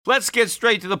Let's get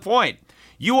straight to the point.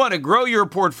 You want to grow your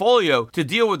portfolio to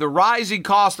deal with the rising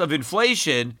cost of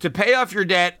inflation, to pay off your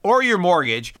debt or your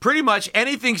mortgage, pretty much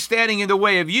anything standing in the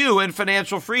way of you and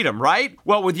financial freedom, right?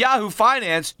 Well, with Yahoo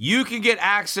Finance, you can get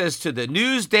access to the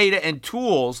news, data, and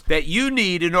tools that you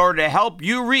need in order to help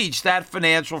you reach that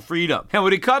financial freedom. And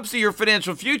when it comes to your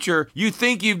financial future, you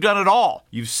think you've done it all.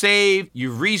 You've saved,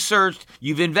 you've researched,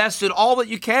 you've invested all that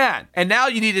you can. And now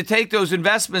you need to take those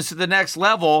investments to the next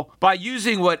level by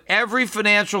using what every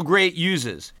financial great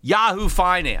uses. Yahoo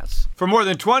Finance. For more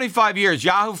than 25 years,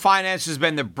 Yahoo Finance has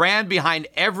been the brand behind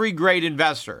every great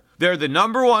investor. They're the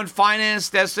 #1 finance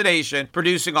destination,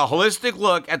 producing a holistic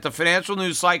look at the financial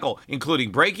news cycle,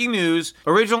 including breaking news,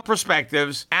 original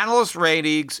perspectives, analyst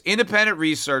ratings, independent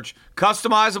research,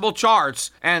 customizable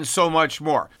charts, and so much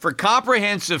more. For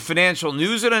comprehensive financial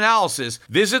news and analysis,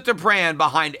 visit the brand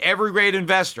behind every great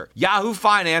investor,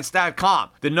 yahoofinance.com,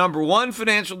 the #1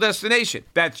 financial destination.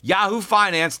 That's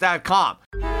yahoofinance.com.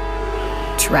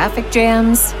 Traffic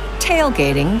jams,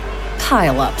 tailgating,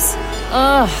 pileups.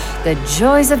 Ugh, the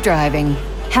joys of driving.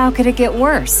 How could it get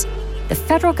worse? The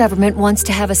federal government wants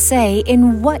to have a say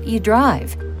in what you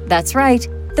drive. That's right.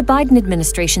 The Biden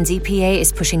administration's EPA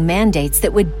is pushing mandates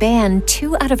that would ban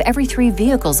 2 out of every 3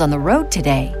 vehicles on the road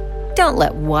today. Don't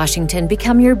let Washington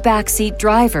become your backseat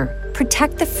driver.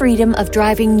 Protect the freedom of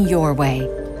driving your way.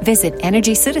 Visit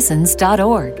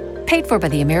EnergyCitizens.org. Paid for by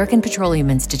the American Petroleum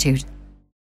Institute.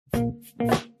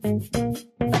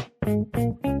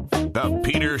 The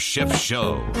Peter Schiff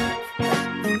Show.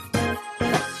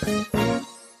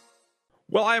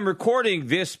 Well, I'm recording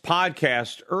this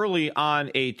podcast early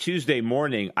on a Tuesday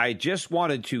morning. I just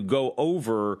wanted to go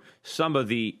over some of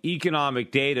the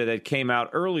economic data that came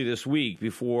out early this week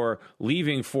before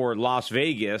leaving for Las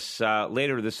Vegas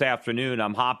later this afternoon.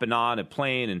 I'm hopping on a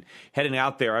plane and heading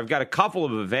out there. I've got a couple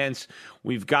of events.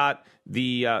 We've got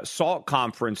the SALT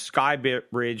Conference,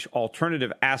 Skybridge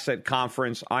Alternative Asset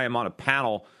Conference. I am on a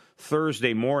panel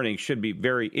Thursday morning. Should be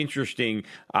very interesting,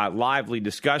 lively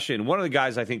discussion. One of the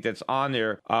guys I think that's on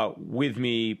there with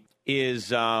me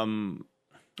is I'm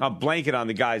blanking on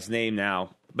the guy's name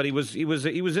now, but he was in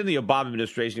the Obama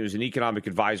administration. He was an economic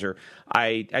advisor.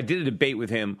 I did a debate with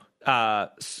him.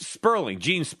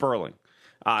 Gene Sperling.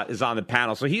 Is on the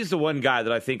panel. So he's the one guy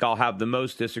that I think I'll have the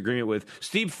most disagreement with.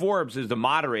 Steve Forbes is the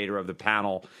moderator of the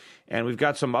panel, and we've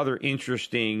got some other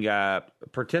interesting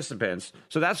participants.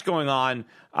 So that's going on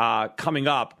coming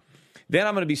up. Then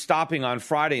I'm going to be stopping on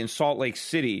Friday in Salt Lake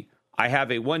City. I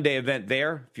have a one-day event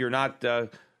there. If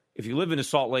you live in the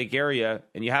Salt Lake area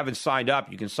and you haven't signed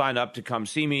up, you can sign up to come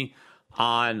see me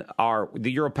on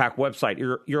the Europac website,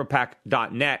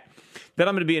 europac.net. Then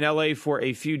I'm going to be in LA for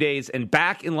a few days and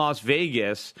back in Las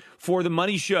Vegas for the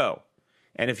Money Show.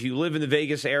 And if you live in the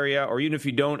Vegas area, or even if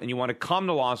you don't and you want to come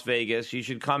to Las Vegas, you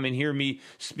should come and hear me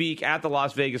speak at the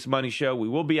Las Vegas Money Show. We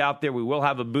will be out there. We will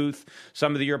have a booth.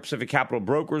 Some of the Europe Pacific Capital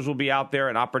brokers will be out there,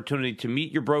 an opportunity to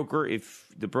meet your broker if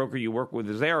the broker you work with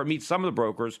is there, or meet some of the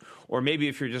brokers, or maybe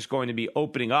if you're just going to be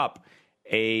opening up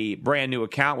a brand new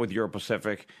account with Euro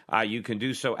Pacific, you can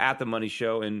do so at the Money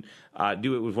Show and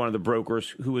do it with one of the brokers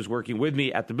who is working with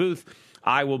me at the booth.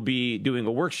 I will be doing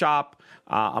a workshop,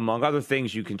 among other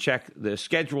things. You can check the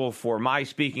schedule for my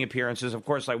speaking appearances. Of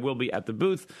course, I will be at the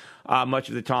booth much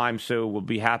of the time, so we'll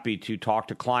be happy to talk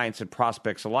to clients and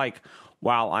prospects alike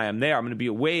while I am there. I'm going to be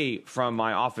away from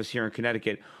my office here in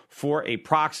Connecticut for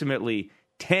approximately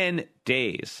 10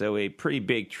 days, so a pretty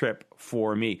big trip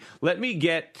for me. Let me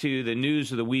get to the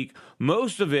news of the week.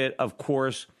 Most of it, of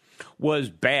course,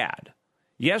 was bad.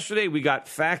 Yesterday, we got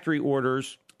factory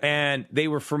orders, and they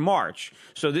were for March.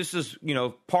 So this is,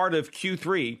 part of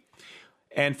Q3,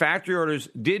 and factory orders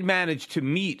did manage to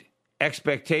meet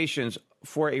expectations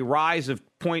for a rise of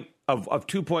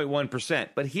 2.1%.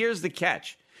 But here's the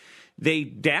catch. They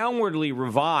downwardly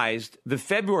revised the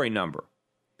February number.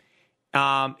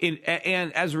 And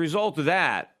as a result of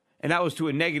that, and that was to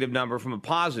a negative number from a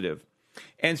positive.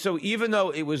 And so even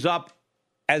though it was up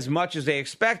as much as they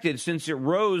expected, since it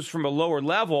rose from a lower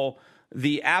level,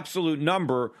 the absolute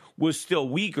number was still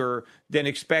weaker than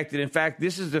expected. In fact,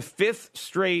 this is the 5th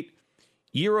straight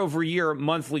year-over-year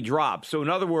monthly drop. So in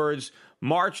other words,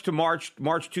 March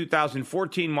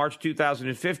 2014, March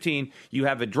 2015, you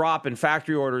have a drop in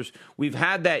factory orders. We've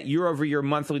had that year-over-year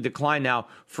monthly decline now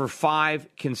for 5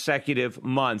 consecutive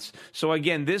months. So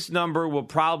again, this number will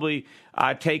probably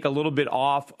take a little bit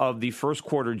off of the first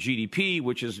quarter GDP,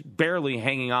 which is barely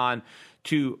hanging on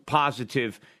to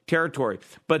positive territory.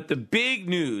 But the big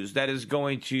news that is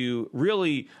going to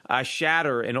really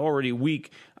shatter an already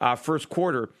weak first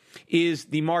quarter is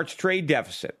the March trade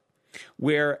deficit.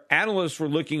 where analysts were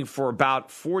looking for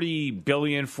about 40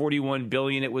 billion, 41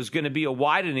 billion. It was going to be a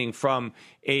widening from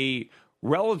a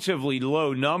relatively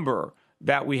low number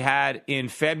that we had in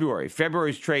February.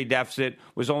 February's trade deficit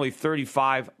was only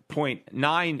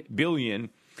 35.9 billion.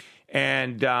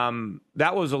 And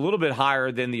that was a little bit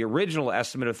higher than the original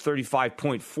estimate of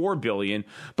 35.4 billion,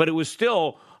 but it was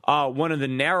still one of the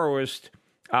narrowest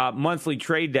monthly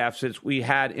trade deficits we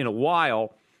had in a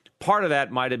while. Part of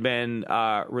that might have been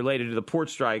related to the port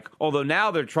strike, although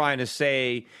now they're trying to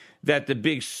say that the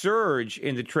big surge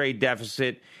in the trade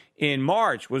deficit in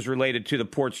March was related to the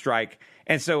port strike.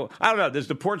 And so, I don't know, does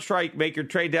the port strike make your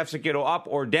trade deficit go up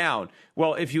or down?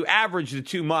 Well, if you average the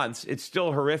 2 months, it's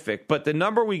still horrific. But the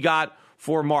number we got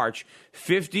for March,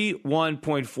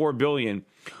 51.4 billion,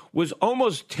 was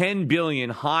almost 10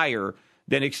 billion higher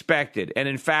than expected. And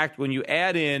in fact, when you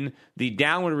add in the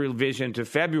downward revision to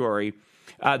February,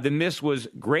 the miss was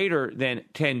greater than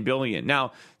 10 billion.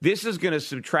 Now, this is going to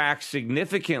subtract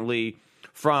significantly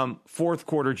from fourth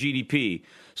quarter GDP.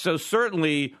 So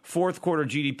certainly fourth quarter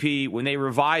GDP, when they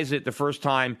revise it the first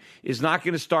time, is not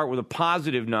going to start with a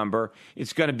positive number.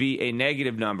 It's going to be a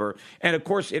negative number. And of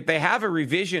course, if they have a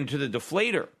revision to the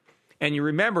deflator, and you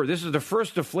remember, this is the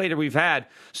first deflator we've had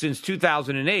since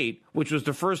 2008, which was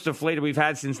the first deflator we've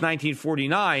had since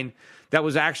 1949, that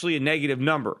was actually a negative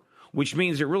number, which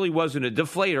means it really wasn't a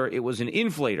deflator, it was an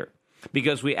inflator,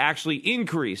 because we actually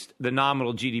increased the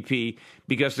nominal GDP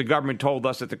because the government told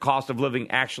us that the cost of living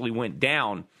actually went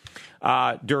down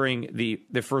during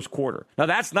the first quarter. Now,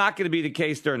 that's not going to be the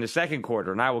case during the second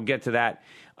quarter, and I will get to that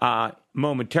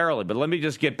momentarily. But let me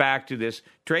just get back to this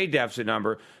trade deficit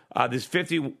number, this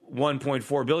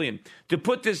 51.4 billion. To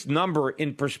put this number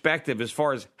in perspective as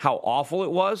far as how awful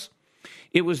it was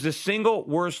the single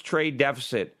worst trade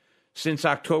deficit since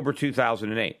October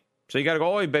 2008. So you got to go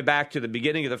all the way back to the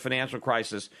beginning of the financial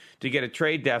crisis to get a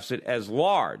trade deficit as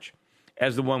large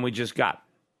as the one we just got.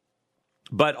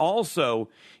 But also,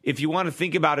 if you want to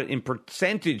think about it in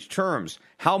percentage terms,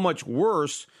 how much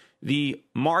worse the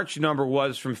March number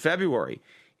was from February,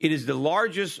 it is the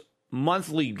largest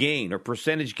monthly gain or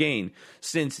percentage gain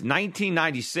since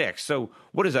 1996. So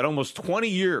what is that, almost 20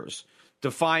 years to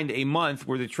find a month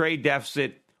where the trade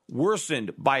deficit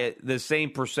worsened by the same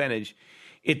percentage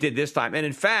it did this time. And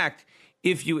in fact,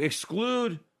 if you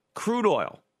exclude crude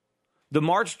oil, the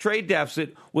March trade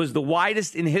deficit was the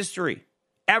widest in history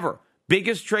ever.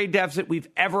 Biggest trade deficit we've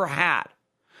ever had.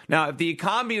 Now, if the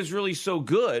economy is really so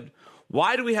good,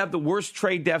 why do we have the worst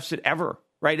trade deficit ever,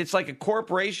 right? It's like a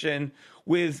corporation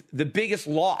with the biggest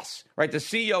loss, right? The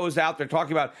CEO is out there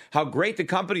talking about how great the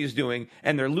company is doing,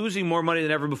 and they're losing more money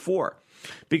than ever before.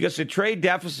 Because the trade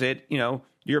deficit,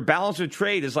 your balance of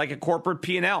trade is like a corporate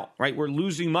P&L, right? We're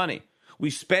losing money.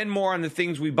 We spend more on the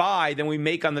things we buy than we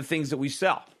make on the things that we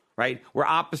sell, right? We're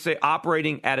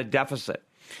operating at a deficit.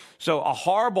 So a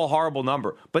horrible, horrible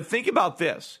number. But think about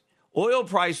this. Oil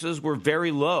prices were very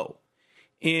low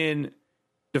in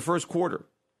the first quarter.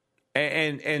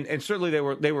 And certainly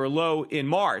they were low in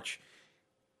March.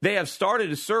 They have started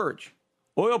to surge.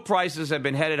 Oil prices have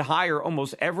been headed higher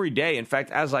almost every day. In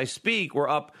fact, as I speak, we're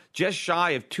up just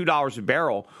shy of $2 a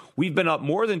barrel. We've been up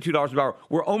more than $2 a barrel.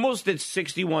 We're almost at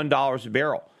 $61 a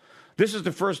barrel. This is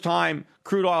the first time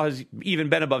crude oil has even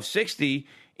been above 60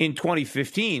 in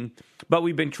 2015, but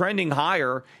we've been trending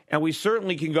higher, and we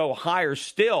certainly can go higher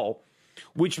still,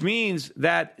 which means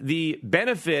that the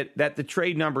benefit that the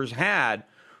trade numbers had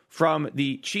from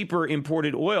the cheaper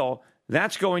imported oil,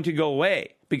 that's going to go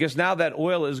away, because now that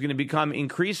oil is going to become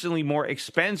increasingly more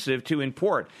expensive to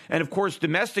import. And of course,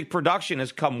 domestic production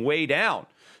has come way down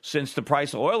since the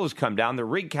price of oil has come down. The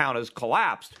rig count has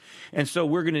collapsed. And so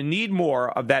we're going to need more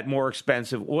of that more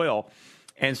expensive oil.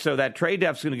 And so that trade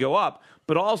deficit is going to go up.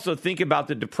 But also think about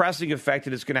the depressing effect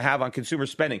that it's going to have on consumer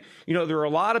spending. There are a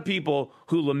lot of people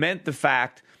who lament the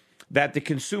fact that the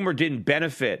consumer didn't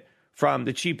benefit from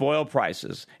the cheap oil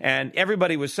prices. And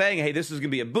everybody was saying, hey, this is going to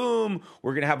be a boom.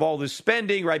 We're going to have all this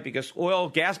spending, right? Because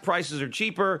gas prices are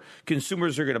cheaper.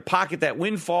 Consumers are going to pocket that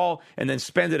windfall and then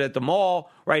spend it at the mall,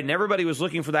 right? And everybody was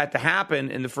looking for that to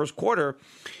happen in the first quarter.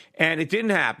 And it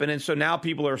didn't happen. And so now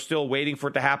people are still waiting for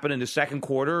it to happen in the second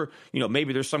quarter.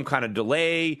 Maybe there's some kind of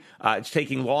delay. It's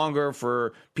taking longer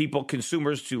for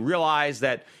consumers to realize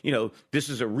that, this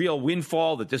is a real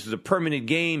windfall, that this is a permanent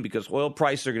gain because oil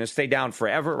prices are going to stay down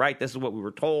forever, right? This is what we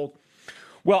were told.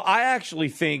 Well, I actually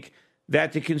think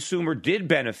that the consumer did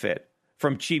benefit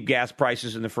from cheap gas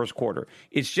prices in the first quarter.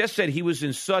 It's just that he was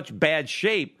in such bad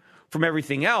shape from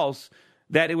everything else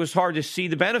that it was hard to see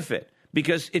the benefit.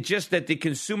 Because it's just that the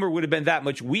consumer would have been that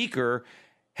much weaker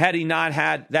had he not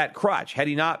had that crutch, had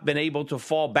he not been able to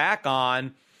fall back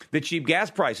on the cheap gas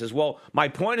prices. Well, my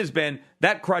point has been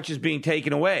that crutch is being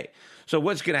taken away. So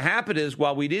what's going to happen is,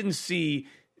 while we didn't see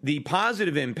the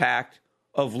positive impact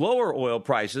of lower oil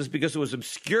prices because it was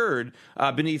obscured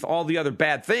beneath all the other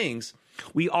bad things,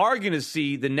 we are going to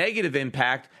see the negative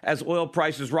impact as oil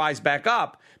prices rise back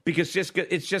up, because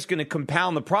it's just going to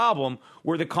compound the problem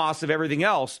where the cost of everything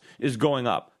else is going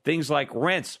up. Things like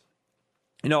rents.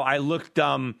 You know, I looked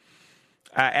at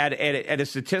a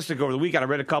statistic over the weekend. I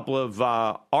read a couple of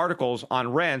articles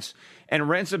on rents, and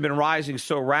rents have been rising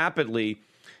so rapidly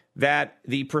that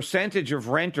the percentage of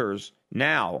renters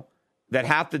now that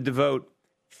have to devote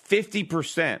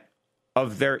 50%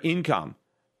 of their income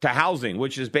to housing,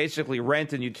 which is basically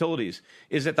rent and utilities,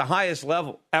 is at the highest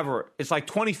level ever. It's like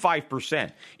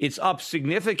 25%. It's up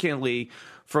significantly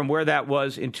from where that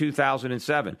was in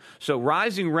 2007. So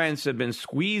rising rents have been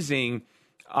squeezing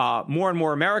more and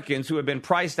more Americans who have been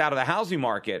priced out of the housing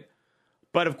market.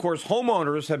 But of course,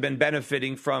 homeowners have been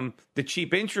benefiting from the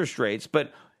cheap interest rates,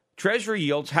 but Treasury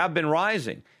yields have been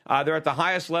rising. They're at the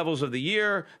highest levels of the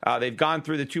year. They've gone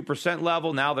through the 2%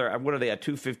 level. Now they're, what are they, at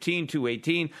 2.15,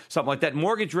 2.18, something like that.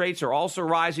 Mortgage rates are also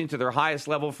rising to their highest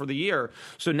level for the year.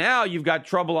 So now you've got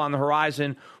trouble on the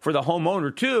horizon for the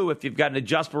homeowner, too. If you've got an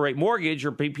adjustable rate mortgage,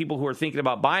 or people who are thinking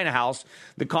about buying a house,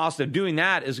 the cost of doing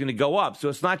that is going to go up. So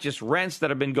it's not just rents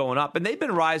that have been going up. And they've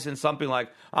been rising something like,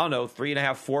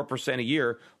 3.5%, 4% a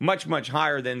year, much, much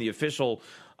higher than the official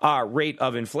rate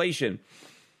of inflation.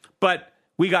 But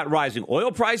we got rising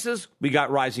oil prices, we got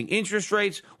rising interest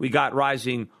rates, we got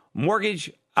rising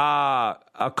mortgage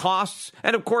costs.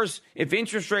 And of course, if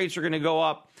interest rates are going to go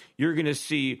up, you're going to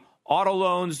see auto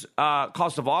loans,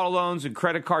 cost of auto loans and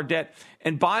credit card debt.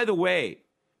 And by the way,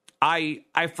 I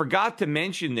forgot to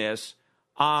mention this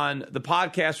on the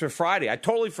podcast for Friday. I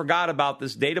totally forgot about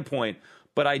this data point,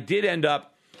 but I did end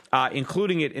up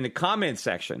including it in the comment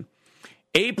section.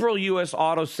 April U.S.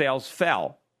 auto sales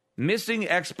fell, missing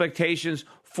expectations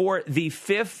for the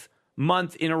fifth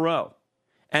month in a row.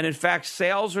 And in fact,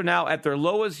 sales are now at their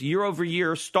lowest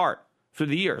year-over-year start for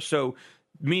the year. So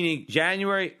meaning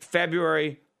January,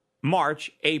 February,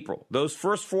 March, April, those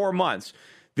first 4 months,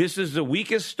 this is the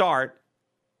weakest start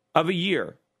of a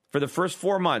year for the first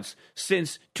 4 months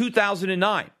since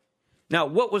 2009. Now,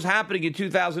 what was happening in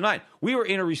 2009? We were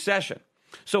in a recession.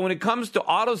 So when it comes to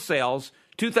auto sales,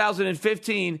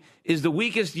 2015 is the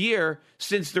weakest year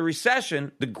since the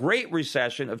recession, the Great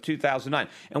Recession of 2009.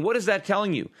 And what is that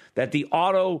telling you? That the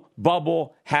auto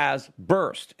bubble has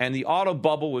burst. And the auto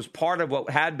bubble was part of what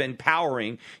had been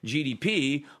powering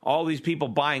GDP, all these people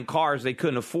buying cars they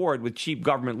couldn't afford with cheap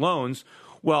government loans.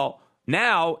 Well,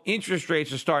 now interest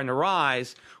rates are starting to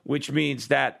rise, which means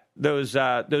that those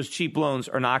cheap loans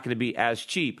are not going to be as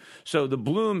cheap. So the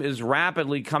bloom is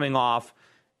rapidly coming off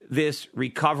this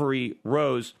recovery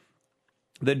rose.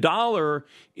 The dollar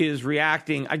is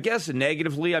reacting, I guess,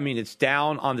 negatively. I mean, it's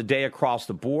down on the day across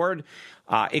the board.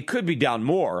 It could be down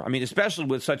more. I mean, especially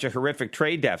with such a horrific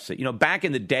trade deficit. You know, back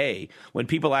in the day when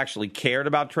people actually cared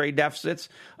about trade deficits,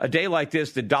 a day like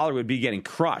this, the dollar would be getting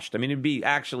crushed. I mean, it'd be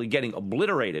actually getting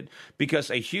obliterated,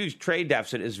 because a huge trade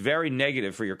deficit is very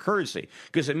negative for your currency,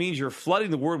 because it means you're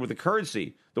flooding the world with a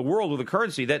currency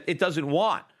that it doesn't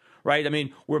want. Right? I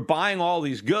mean, we're buying all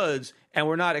these goods and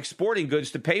we're not exporting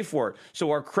goods to pay for it. So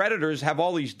our creditors have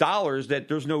all these dollars that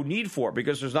there's no need for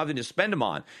because there's nothing to spend them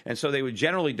on. And so they would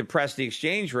generally depress the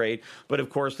exchange rate. But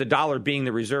of course, the dollar being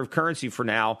the reserve currency for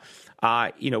now,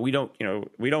 we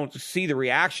don't see the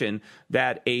reaction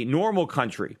that a normal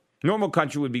country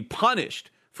would be punished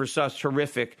for such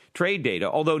horrific trade data,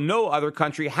 although no other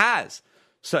country has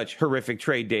such horrific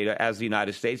trade data as the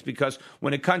United States, because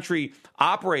when a country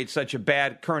operates such a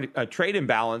bad current trade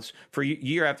imbalance for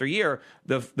year after year,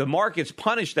 the markets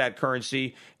punish that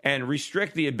currency and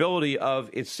restrict the ability of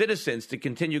its citizens to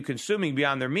continue consuming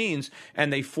beyond their means,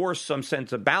 and they force some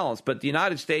sense of balance. But the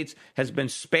United States has been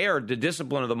spared the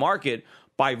discipline of the market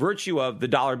by virtue of the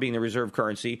dollar being the reserve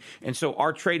currency. And so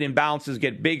our trade imbalances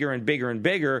get bigger and bigger and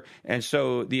bigger. And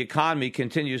so the economy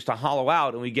continues to hollow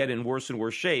out and we get in worse and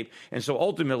worse shape. And so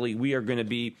ultimately we are going to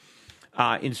be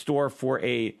in store for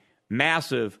a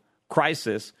massive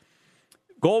crisis.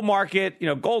 Gold market,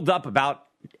 gold up about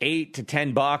 $8 to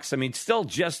 $10. I mean, still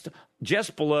just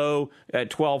just below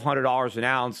 $1,200 an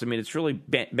ounce. I mean, it's really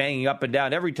banging up and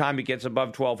down. Every time it gets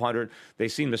above $1,200, they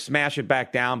seem to smash it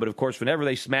back down. But, of course, whenever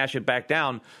they smash it back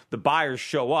down, the buyers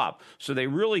show up. So they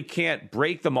really can't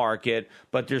break the market,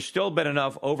 but there's still been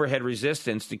enough overhead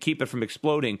resistance to keep it from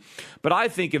exploding. But I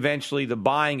think eventually the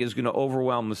buying is going to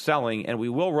overwhelm the selling, and we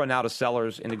will run out of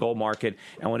sellers in the gold market.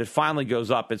 And when it finally goes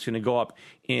up, it's going to go up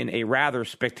in a rather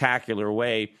spectacular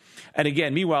way. And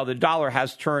again, meanwhile, the dollar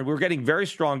has turned. We're getting very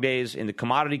strong days in the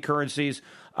commodity currencies.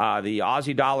 The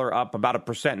Aussie dollar up about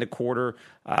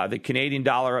 1.25%. The Canadian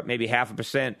dollar up maybe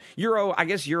 0.5%. Euro up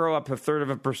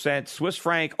 0.33%. Swiss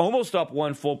franc almost up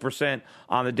 1 full percent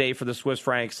on the day for the Swiss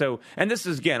franc. So, and this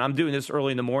is, again, I'm doing this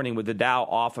early in the morning with the Dow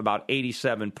off about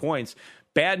 87 points.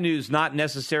 Bad news not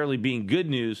necessarily being good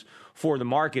news for the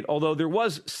market, although there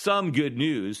was some good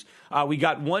news. We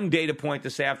got one data point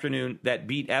this afternoon that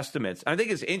beat estimates. I think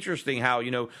it's interesting how,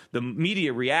 the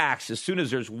media reacts as soon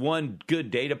as there's one good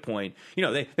data point.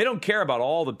 They don't care about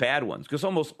all the bad ones because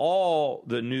almost all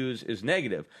the news is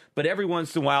negative. But every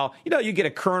once in a while, you get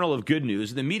a kernel of good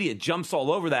news and the media jumps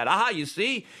all over that. Aha, you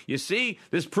see,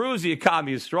 this proves the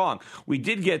economy is strong. We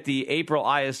did get the April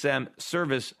ISM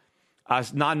service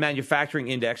non-manufacturing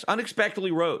index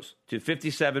unexpectedly rose to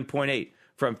 57.8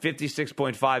 from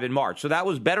 56.5 in March. So that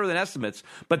was better than estimates.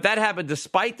 But that happened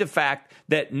despite the fact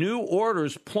that new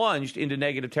orders plunged into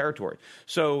negative territory.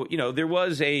 So, there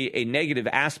was a negative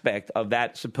aspect of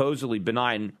that supposedly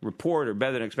benign report or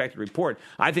better than expected report.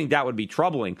 I think that would be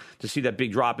troubling to see that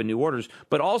big drop in new orders.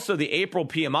 But also the April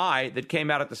PMI that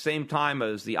came out at the same time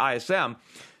as the ISM,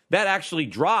 that actually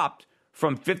dropped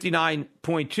from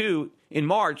 59.2 in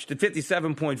March to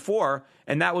 57.4,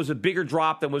 and that was a bigger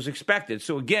drop than was expected.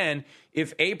 So again,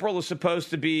 if April is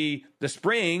supposed to be the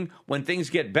spring when things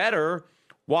get better,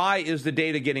 why is the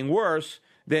data getting worse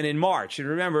than in March? And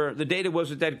remember, the data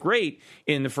wasn't that great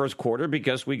in the first quarter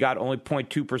because we got only 0.2%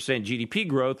 GDP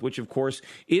growth, which of course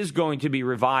is going to be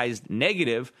revised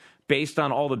negative based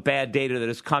on all the bad data that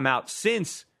has come out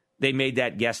since they made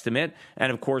that guesstimate.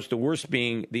 And, of course, the worst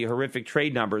being the horrific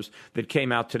trade numbers that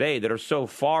came out today that are so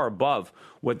far above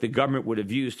what the government would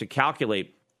have used to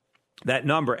calculate that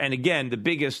number. And, again, the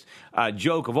biggest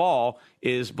joke of all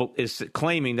is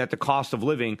claiming that the cost of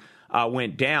living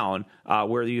went down,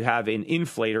 where you have an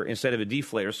inflator instead of a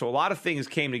deflator. So a lot of things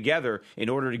came together in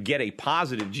order to get a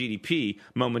positive GDP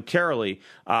momentarily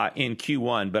in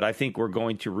Q1, but I think we're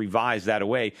going to revise that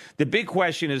away. The big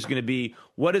question is going to be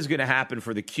what is going to happen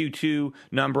for the Q2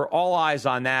 number. All eyes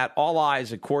on that. All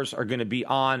eyes, of course, are going to be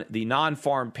on the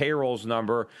non-farm payrolls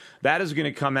number. That is going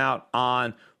to come out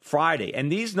on Friday.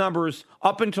 And these numbers,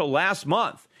 up until last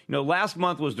month, last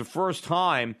month was the first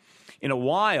time in a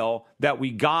while that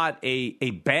we got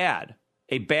a bad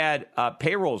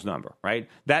payrolls number, right?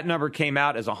 That number came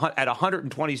out at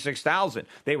 126,000.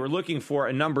 They were looking for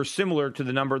a number similar to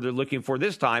the number they're looking for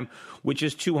this time, which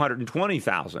is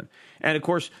 220,000. And of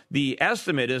course, the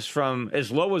estimate is from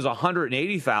as low as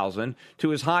 180,000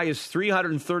 to as high as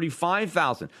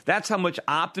 335,000. That's how much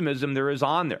optimism there is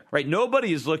on there, right?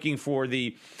 Nobody is looking for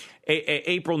the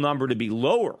April number to be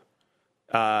lower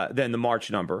than the March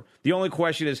number. The only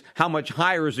question is how much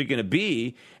higher is it going to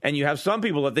be? And you have some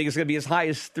people that think it's going to be as high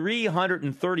as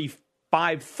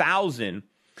 335,000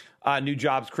 new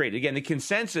jobs created. Again, the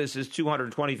consensus is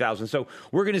 220,000. So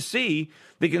we're going to see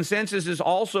the consensus is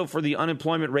also for the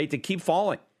unemployment rate to keep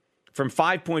falling from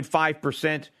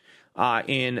 5.5%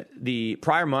 in the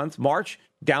prior month, March,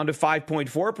 down to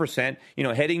 5.4%,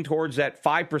 heading towards that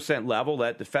 5% level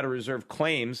that the Federal Reserve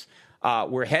claims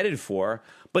we're headed for.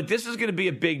 But this is going to be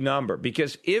a big number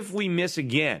because if we miss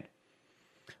again,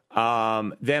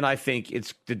 then I think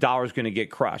the dollar is going to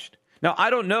get crushed. Now, I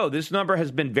don't know. This number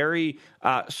has been very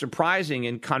surprising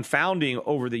and confounding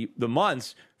over the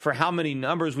months for how many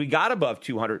numbers we got above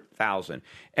 200,000.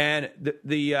 And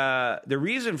the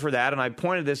reason for that, and I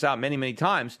pointed this out many, many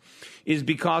times, is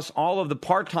because all of the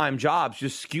part-time jobs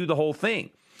just skew the whole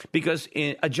thing. Because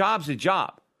a job's a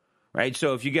job, right?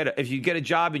 So if you get a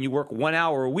job and you work 1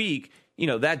 hour a week,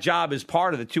 that job is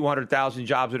part of the 200,000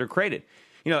 jobs that are created.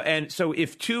 And so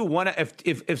if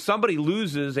somebody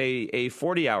loses a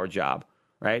 40-hour job,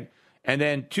 right, and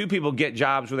then two people get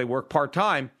jobs where they work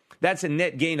part-time, that's a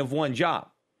net gain of one job,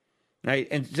 right?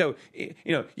 And so,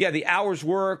 the hours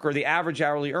work or the average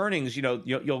hourly earnings,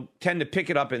 you'll tend to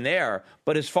pick it up in there.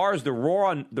 But as far as the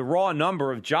raw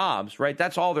number of jobs, right,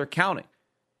 that's all they're counting.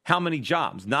 How many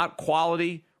jobs, not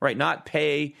quality, right, not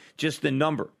pay, just the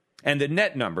number. and the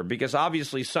net number, because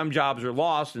obviously some jobs are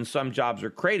lost and some jobs are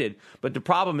created. But the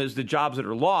problem is the jobs that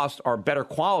are lost are better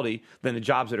quality than the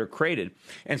jobs that are created.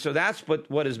 And so that's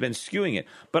what has been skewing it.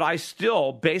 But I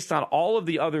still, based on all of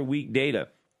the other weak data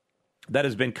that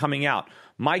has been coming out,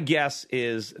 my guess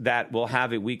is that we'll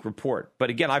have a weak report. But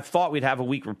again, I've thought we'd have a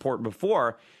weak report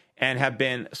before and have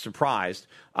been surprised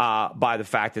by the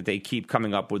fact that they keep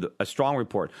coming up with a strong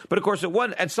report. But of course,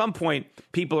 at some point,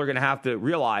 people are going to have to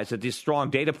realize that these strong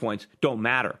data points don't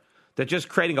matter, that just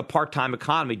creating a part-time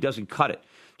economy doesn't cut it.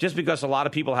 Just because a lot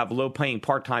of people have low-paying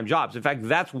part-time jobs. In fact,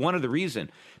 that's one of the reasons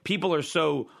people are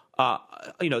so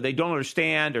they don't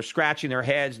understand. They're scratching their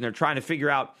heads and they're trying to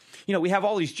figure out, we have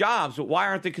all these jobs, but why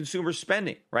aren't the consumers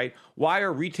spending, right? Why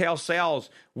are retail sales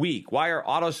weak? Why are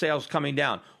auto sales coming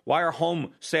down? Why are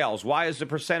home sales? Why is the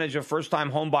percentage of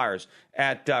first-time home buyers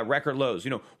at record lows?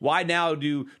 Why now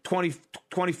do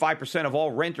 25% of all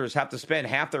renters have to spend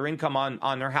half their income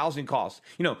on their housing costs?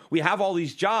 We have all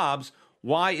these jobs.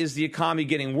 Why is the economy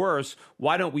getting worse?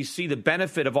 Why don't we see the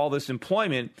benefit of all this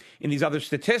employment in these other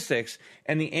statistics?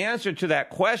 And the answer to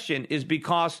that question is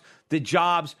because the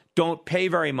jobs don't pay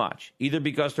very much, either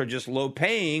because they're just low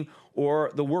paying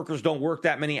or the workers don't work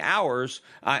that many hours,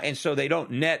 and so they don't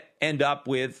net end up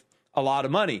with a lot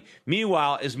of money.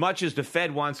 Meanwhile, as much as the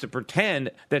Fed wants to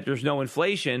pretend that there's no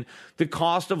inflation, the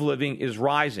cost of living is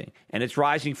rising, and it's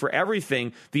rising for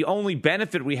everything. The only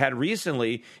benefit we had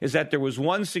recently is that there was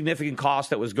one significant cost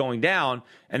that was going down,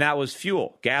 and that was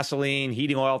fuel, gasoline,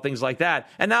 heating oil, things like that.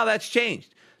 And now that's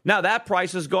changed. Now that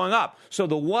price is going up. So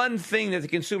the one thing that the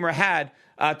consumer had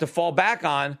to fall back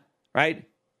on, right,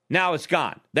 now it's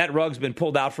gone. That rug's been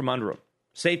pulled out from under them.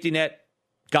 Safety net,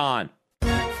 gone.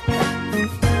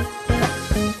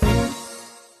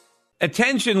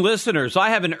 Attention listeners, I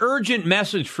have an urgent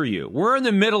message for you. We're in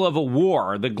the middle of a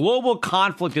war. The global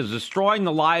conflict is destroying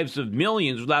the lives of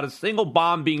millions without a single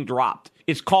bomb being dropped.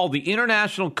 It's called the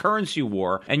International Currency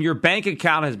War, and your bank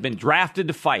account has been drafted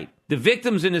to fight. The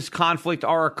victims in this conflict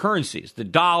are our currencies, the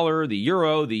dollar, the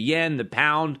euro, the yen, the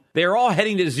pound. They are all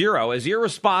heading to zero as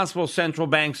irresponsible central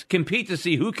banks compete to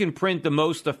see who can print the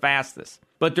most the fastest.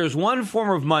 But there's one form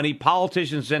of money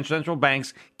politicians and central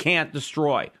banks can't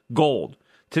destroy: gold.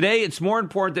 Today, it's more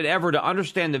important than ever to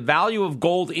understand the value of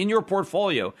gold in your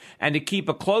portfolio and to keep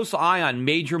a close eye on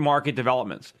major market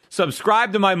developments.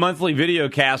 Subscribe to my monthly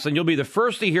videocast and you'll be the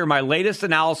first to hear my latest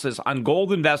analysis on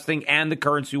gold investing and the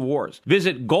currency wars.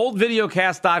 Visit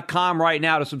goldvideocast.com right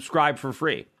now to subscribe for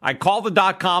free. I call the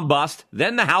dot-com bust,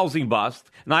 then the housing bust,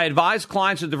 and I advise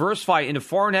clients to diversify into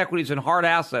foreign equities and hard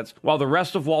assets while the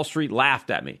rest of Wall Street laughed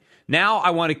at me. Now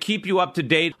I want to keep you up to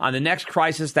date on the next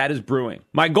crisis that is brewing.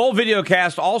 My Gold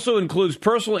Videocast also includes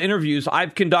personal interviews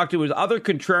I've conducted with other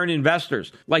contrarian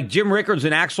investors like Jim Rickards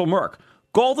and Axel Merck.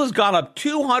 Gold has gone up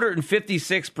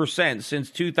 256%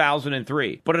 since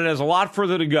 2003, but it has a lot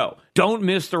further to go. Don't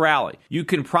miss the rally. You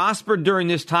can prosper during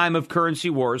this time of currency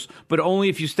wars, but only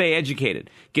if you stay educated.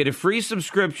 Get a free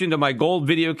subscription to my Gold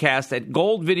Videocast at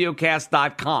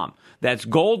goldvideocast.com. That's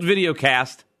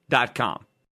goldvideocast.com.